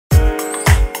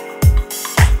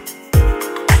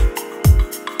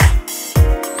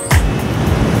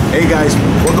Hey guys,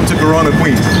 welcome to Corona,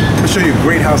 Queens. I'm gonna show you a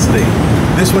great house today.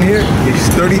 This one here is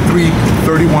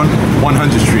 3331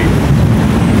 100th Street.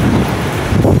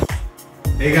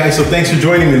 Hey guys, so thanks for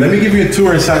joining me. Let me give you a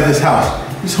tour inside this house.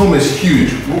 This home is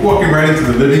huge. We're walking right into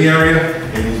the living area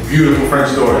and these beautiful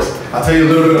French doors. I'll tell you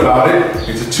a little bit about it.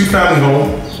 It's a two-family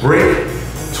home, brick,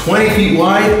 20 feet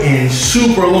wide and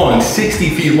super long, 60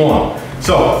 feet long.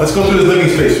 So let's go through this living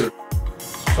space.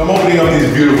 So I'm opening up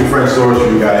these beautiful French doors for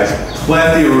you guys.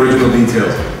 Plenty of original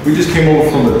details. We just came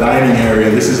over from the dining area.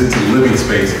 This is into the living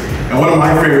space. And one of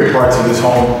my favorite parts of this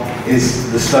home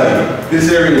is the study.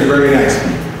 This area is very nice.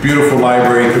 Beautiful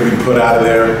library could be put out of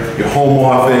there. Your home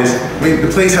office. I mean,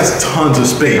 the place has tons of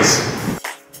space.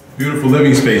 Beautiful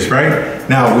living space, right?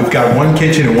 Now, we've got one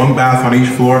kitchen and one bath on each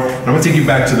floor. And I'm gonna take you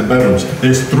back to the bedrooms.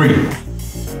 There's three.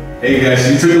 Hey guys, so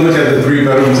you took a look at the three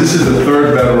bedrooms. This is the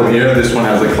third bedroom here. This one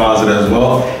has a closet as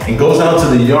well. And goes out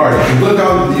to the yard. If you look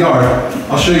out at the yard,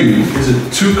 I'll show you. There's a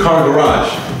two-car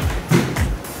garage.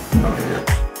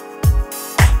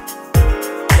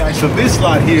 Guys, so this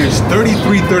lot here is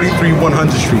 3333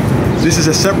 100th Street. This is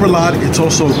a separate lot. It's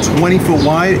also 20 foot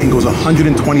wide and goes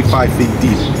 125 feet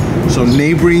deep. So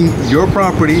neighboring your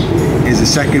property is the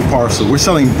second parcel. We're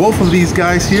selling both of these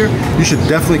guys here. You should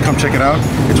definitely come check it out.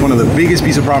 It's one of the biggest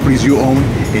piece of properties you own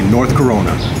in North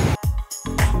Corona.